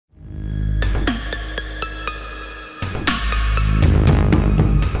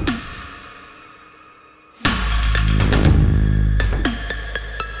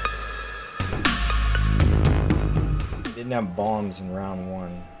didn't have bombs in round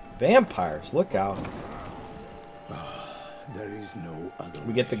 1. Vampires, look out. There is no other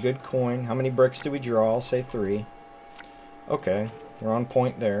We get the good coin. How many bricks do we draw? I'll say 3. Okay, we're on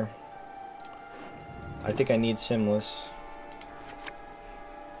point there. I think I need Simless.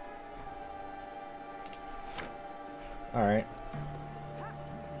 Alright.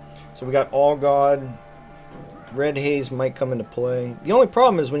 So we all God. Red Haze might come into play. The only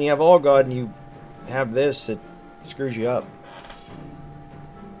problem is when you have all God and you have this, it screws you up.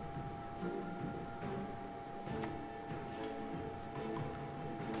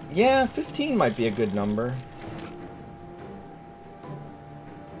 Yeah, 15 might be a good number.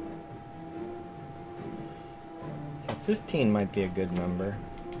 So 15 might be a good number.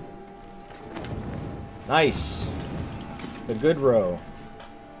 Nice. The good row.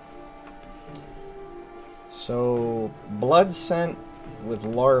 So, blood scent with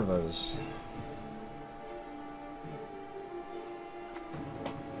larvas.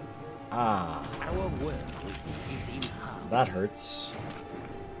 Ah. Our work with you is in harm. That hurts.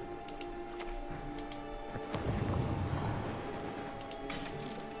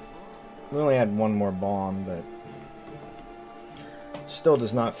 We only had one more bomb, but still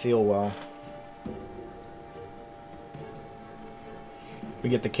does not feel well. We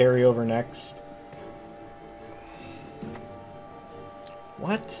get the carryover next.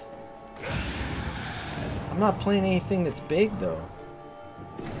 What? I'm not playing anything that's big, though.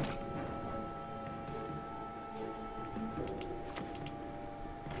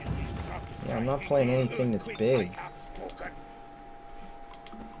 Yeah, I'm not playing anything that's big.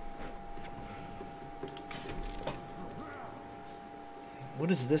 What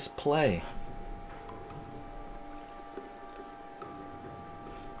is this play?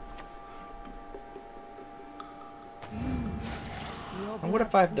 And what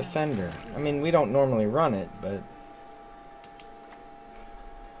if I have Defender? I mean, we don't normally run it, but...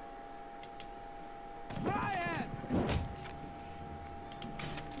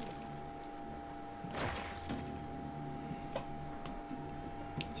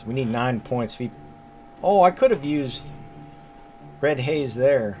 So we need 9 points. Oh, I could have used Red Haze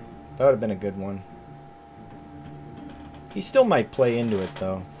there. That would have been a good one. He still might play into it,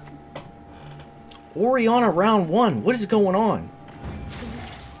 though. Oriana round 1. What is going on?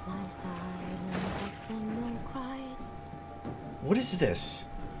 What is this?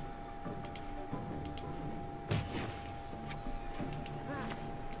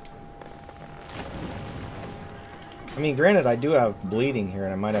 I mean, granted, I do have bleeding here,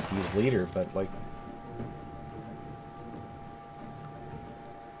 and I might have to use leader, but, like...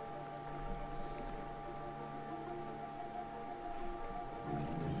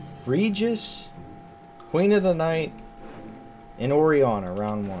 Regis, Queen of the Night, and Oriana,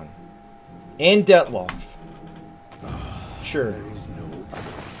 round 1. And Detloff. Sure.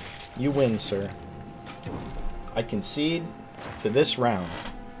 You win, sir. I concede to this round.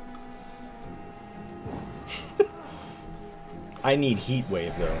 I need Heat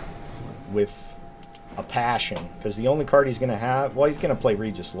Wave, though. With a passion. Because the only card he's going to have... Well, he's going to play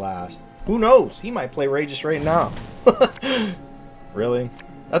Regis last. Who knows? He might play Regis right now. Really?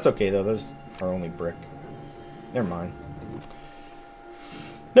 That's okay, though. That's our only brick. Never mind.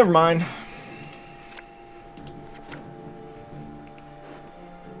 Never mind.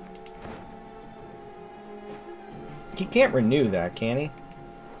 He can't renew that, can he?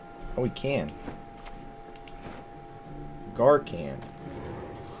 Oh, he can. Gar can.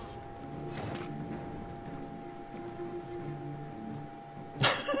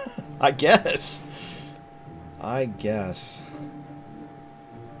 I guess. I guess.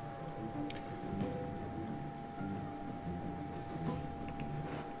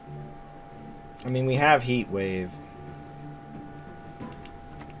 I mean, we have Heat Wave.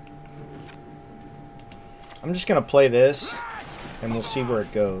 I'm just gonna play this, and we'll see where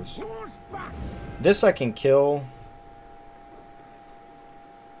it goes. This I can kill.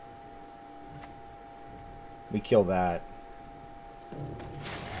 We kill that.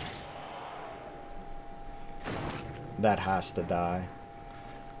 That has to die.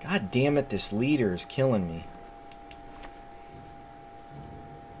 God damn it, this leader is killing me.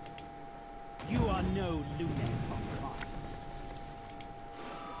 You are no lunatic.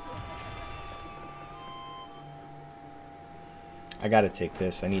 I gotta take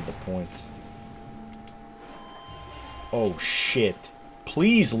this. I need the points. Oh shit.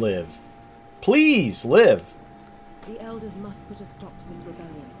 Please live. Please live. The elders must put a stop to this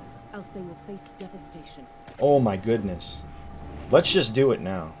rebellion, else they will face devastation. Oh my goodness. Let's just do it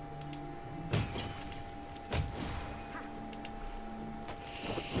now.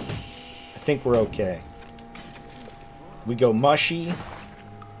 I think we're okay. We go mushy.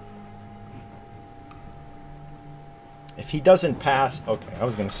 If he doesn't pass... Okay, I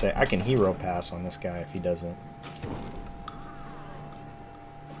was going to say, I can hero pass on this guy if he doesn't.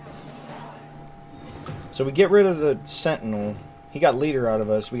 So we get rid of the Sentinel. He got leader out of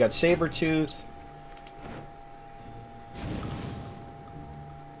us. We got Sabretooth.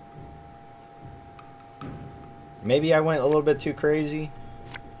 Maybe I went a little bit too crazy.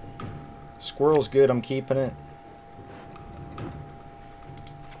 Squirrel's good. I'm keeping it.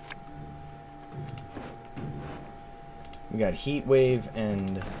 We got Heat Wave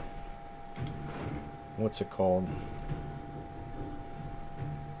and... What's it called?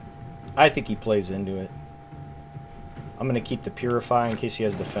 I think he plays into it. I'm going to keep the Purify in case he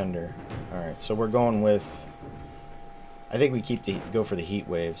has Defender. Alright, so we're going with... I think we go for the Heat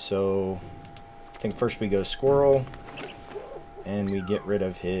Wave. So I think first we go Squirrel. And we get rid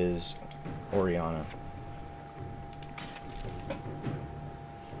of his Oriana.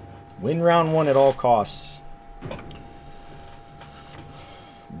 Win round 1 at all costs.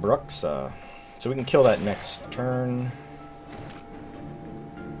 Bruxa. So we can kill that next turn.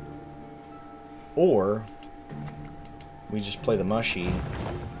 Or we just play the mushy.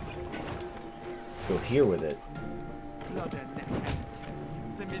 Go here with it.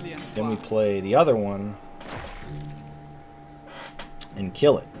 Then we play the other one and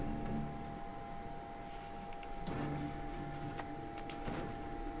kill it.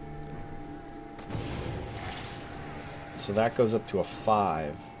 So that goes up to a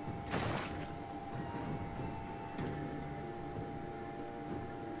 5.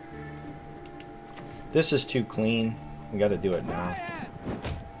 This is too clean. We got to do it now.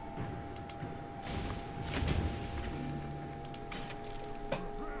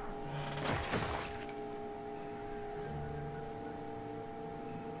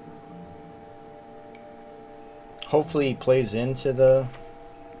 Hopefully he plays into the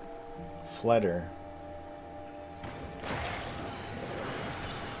Flutter.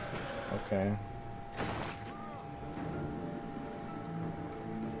 Okay.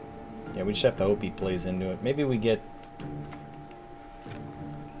 Yeah, we just have to hope he plays into it. Maybe we get...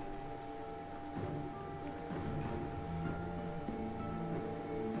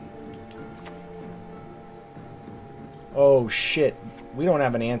 Oh, shit. We don't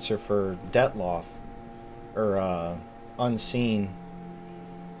have an answer for Detloff. Or, Unseen.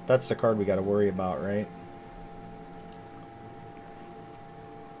 That's the card we got to worry about, right?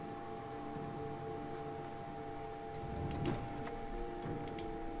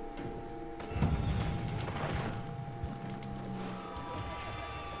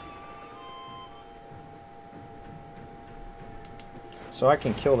 So I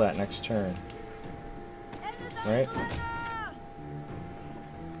can kill that next turn. Right?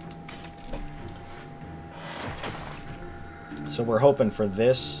 So we're hoping for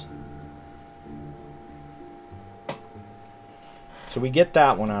this. So we get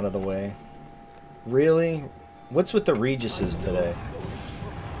that one out of the way. Really? What's with the Regises today?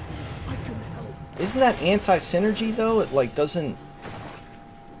 Isn't that anti-synergy though? It like doesn't...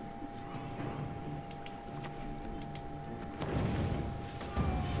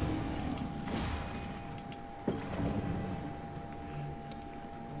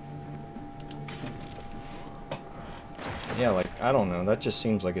 Yeah, like, I don't know. That just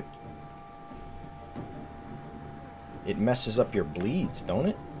seems like it messes up your bleeds, don't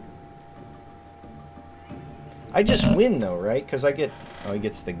it? I just win, though, right? Because I get... Oh, he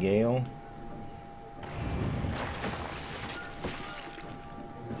gets the Gale.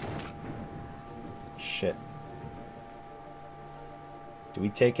 Shit. Do we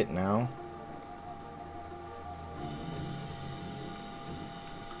take it now?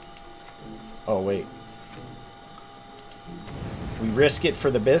 Oh, wait. We risk it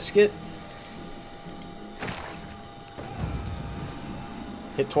for the biscuit.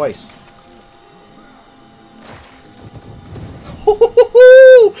 Hit twice.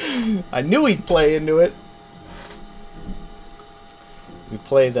 I knew he'd play into it. We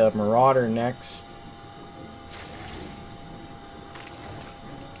play the Marauder next.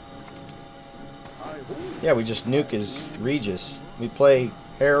 Yeah, we just nuke his Regis. We play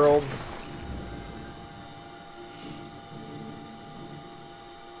Herald.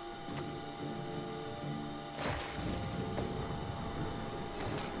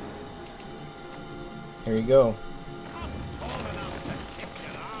 Here you go.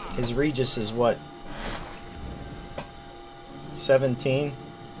 His Regis is what? 17?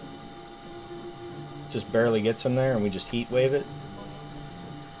 Just barely gets him there and we just heat wave it.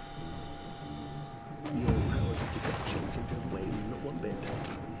 Your powers of deduction seem to wane not one bit.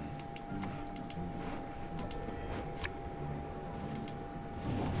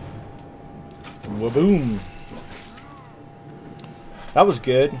 Waboom. That was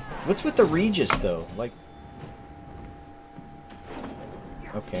good. What's with the Regis, though? Like...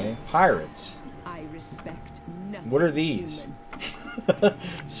 Okay. Pirates. I respect nothing. What are these? human.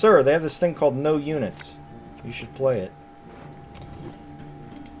 Sir, they have this thing called no units. You should play it.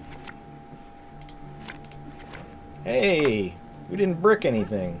 Hey! We didn't brick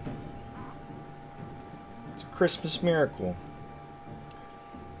anything. It's a Christmas miracle.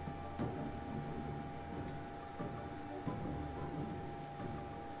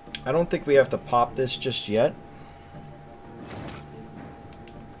 I don't think we have to pop this just yet.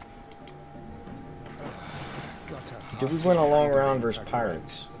 Do we win a long round versus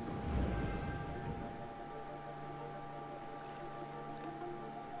pirates?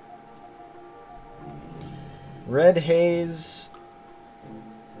 Red haze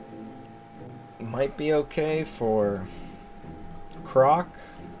might be okay for Croc.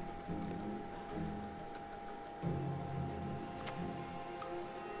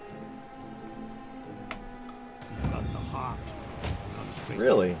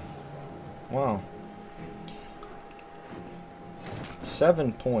 Really? Wow.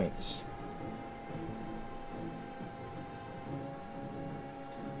 7 points.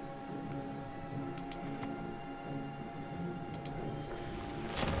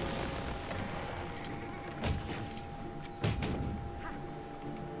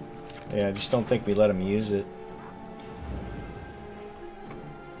 Yeah, I just don't think we let him use it.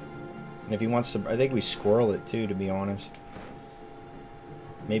 And if he wants to, I think we squirrel it too, to be honest.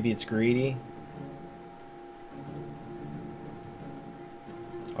 Maybe it's greedy.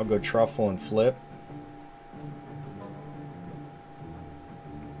 I'll go truffle and flip.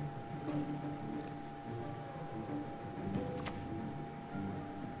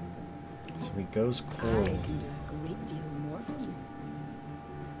 So he goes coral. I can do a great deal more for you.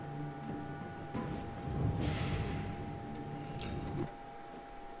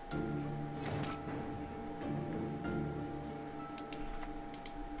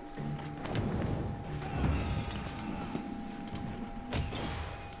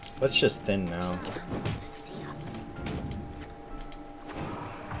 Let's just thin now.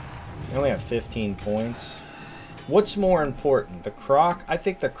 We only have 15 points. What's more important? The croc? I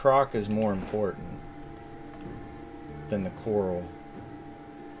think the croc is more important than the coral.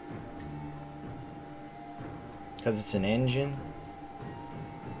 Because it's an engine.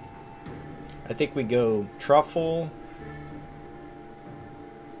 I think we go truffle.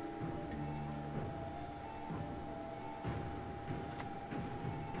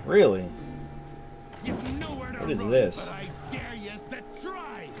 Really? What is this? I dare you to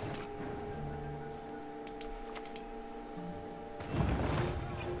try.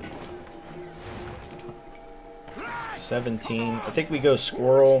 17. I think we go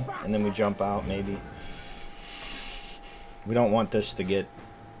squirrel and then we jump out maybe. We don't want this to get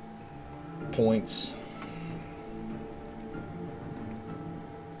points.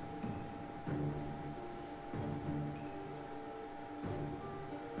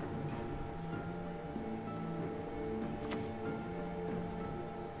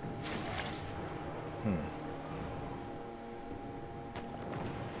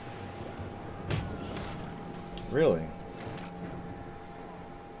 Really?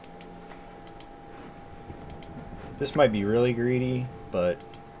 This might be really greedy, but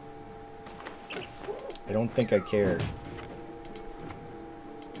I don't think I care.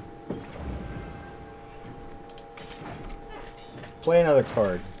 Play another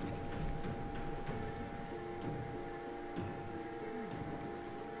card.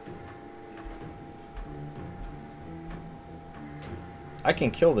 I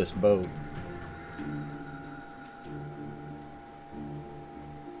can kill this boat.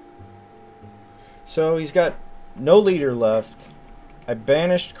 So he's got no leader left. I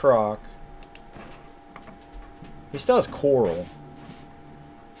banished Croc. He still has coral.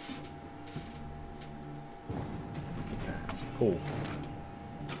 He passed. Cool.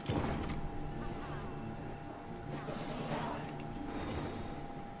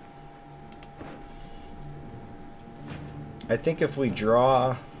 I think if we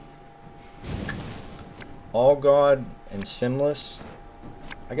draw All God and Simless,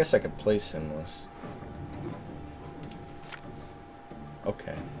 I guess I could play Simless.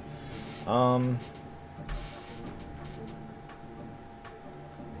 Okay.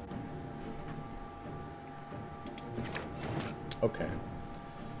 Okay.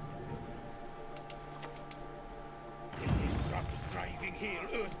 It is not driving here,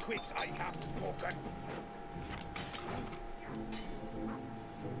 earthquakes, I have spoken.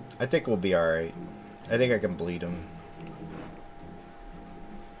 I think we'll be alright. I think I can bleed him.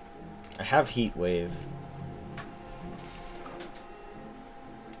 I have Heat Wave.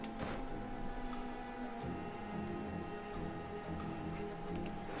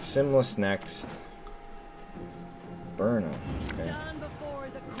 Simless next. Burna. Okay. Stand before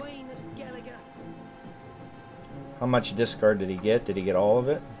the Queen of Skellige. How much discard did he get? Did he get all of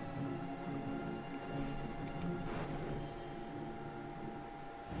it?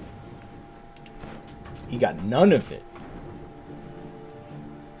 He got none of it.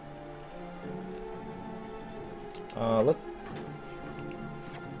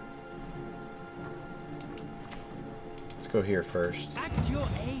 Let's go here first. At your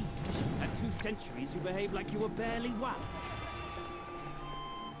age, at 2 centuries, you behave like you were barely one.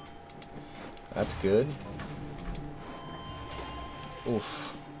 That's good.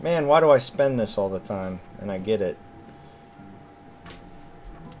 Oof. Man, why do I spend this all the time? And I get it.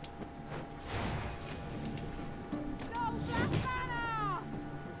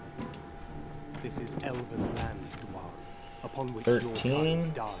 This is elven land, Dwar, upon which 13. your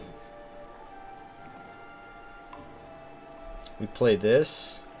kind dies. We play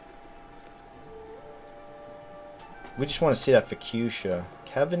this. We just want to see that Fuchsia.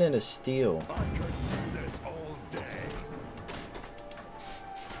 Covenant of Steel. I could do this all day.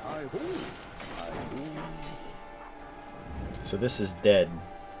 So this is dead.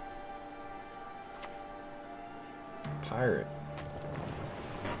 Pirate.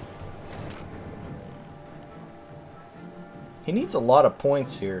 He needs a lot of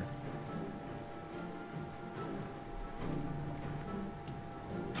points here.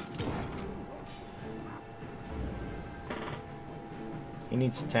 He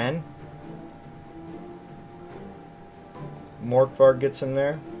needs 10. Morkvar gets him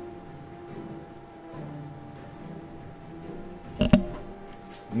there.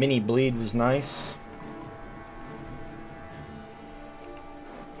 Mini bleed was nice.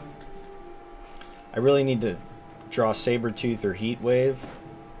 I really need to draw Sabertooth or Heat Wave.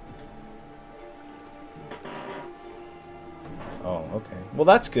 Oh, okay. Well,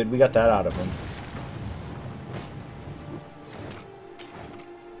 that's good. We got that out of him.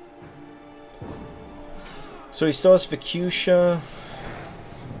 So he still has Fuchsia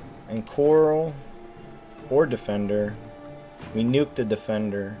and Coral or Defender. We nuked the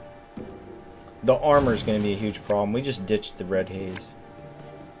Defender. The armor's going to be a huge problem. We just ditched the Red Haze.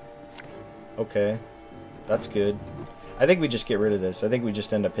 Okay. That's good. I think we just get rid of this. I think we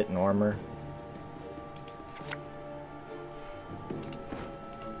just end up hitting armor.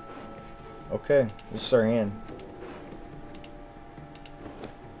 Okay. This is our hand.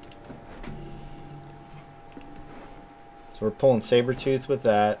 So we're pulling Sabertooth with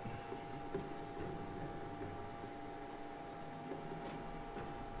that.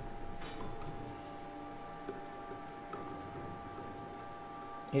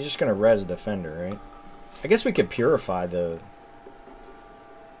 He's just going to res Defender, right? I guess we could purify the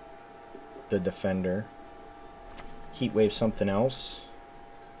Defender. Heat Wave something else.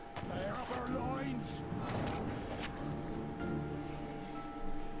 They have our lines.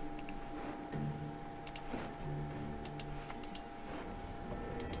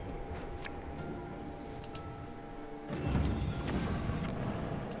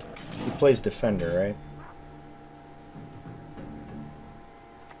 He plays Defender, right?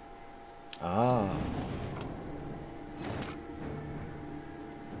 Ah.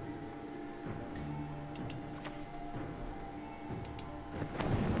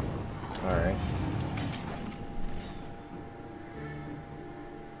 Alright.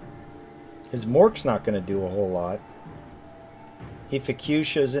 His Mork's not going to do a whole lot. He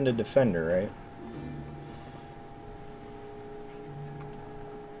Fuchsia's into Defender, right?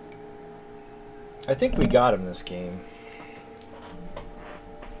 I think we got him this game.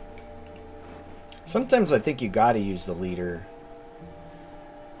 Sometimes I think you gotta use the leader.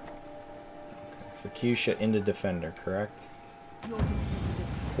 Okay. Fuchsia into Defender, correct? Your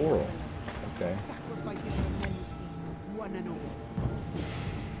descendants. Coral. Okay. Sacrifices the men you see, one and all.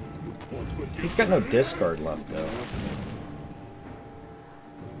 He's got no discard left, though.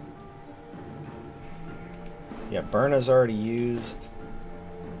 Yeah, Burna's already used.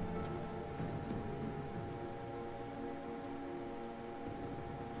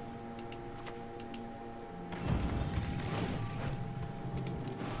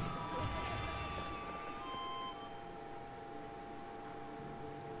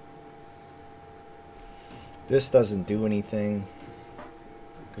 This doesn't do anything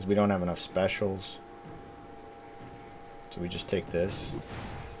because we don't have enough specials. So we just take this.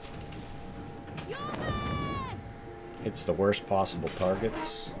 Hits the worst possible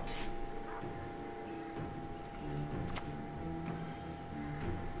targets.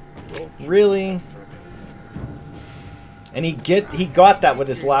 Really? And he got that with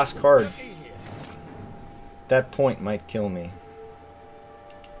his last card. That point might kill me.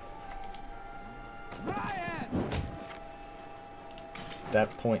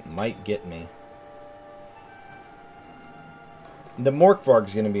 That point might get me. The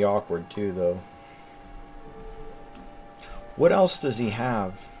Morkvarg's going to be awkward too, though. What else does he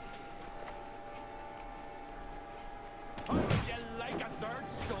have?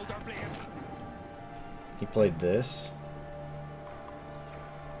 He played this.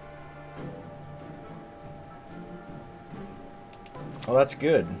 Oh, that's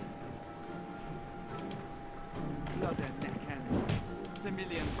good.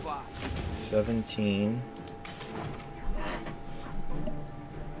 17.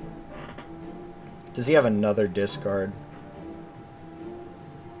 Does he have another discard?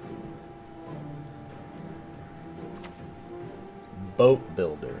 Boat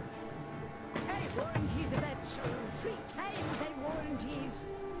Builder. Hey, warranties of that show. 3 times and warranties.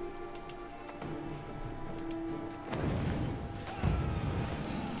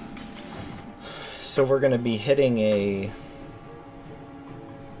 So we're going to be hitting a...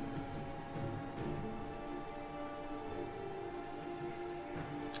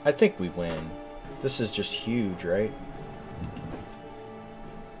 I think we win. This is just huge, right?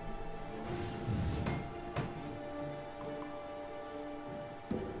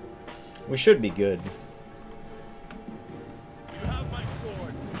 We should be good. You have my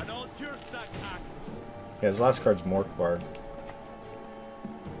sword and all your sack axes. Yeah, his last card's Morkvarg.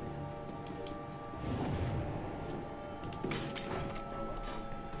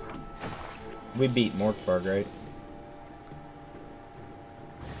 We beat Morkvarg, right?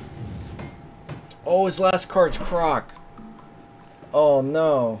 Oh, his last card's Croc. Oh,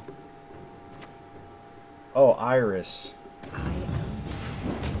 no. Oh, Iris.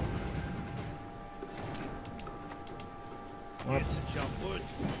 What?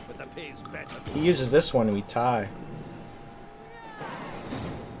 He uses this one and we tie.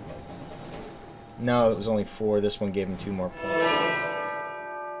 No, it was only 4. This one gave him 2 more points.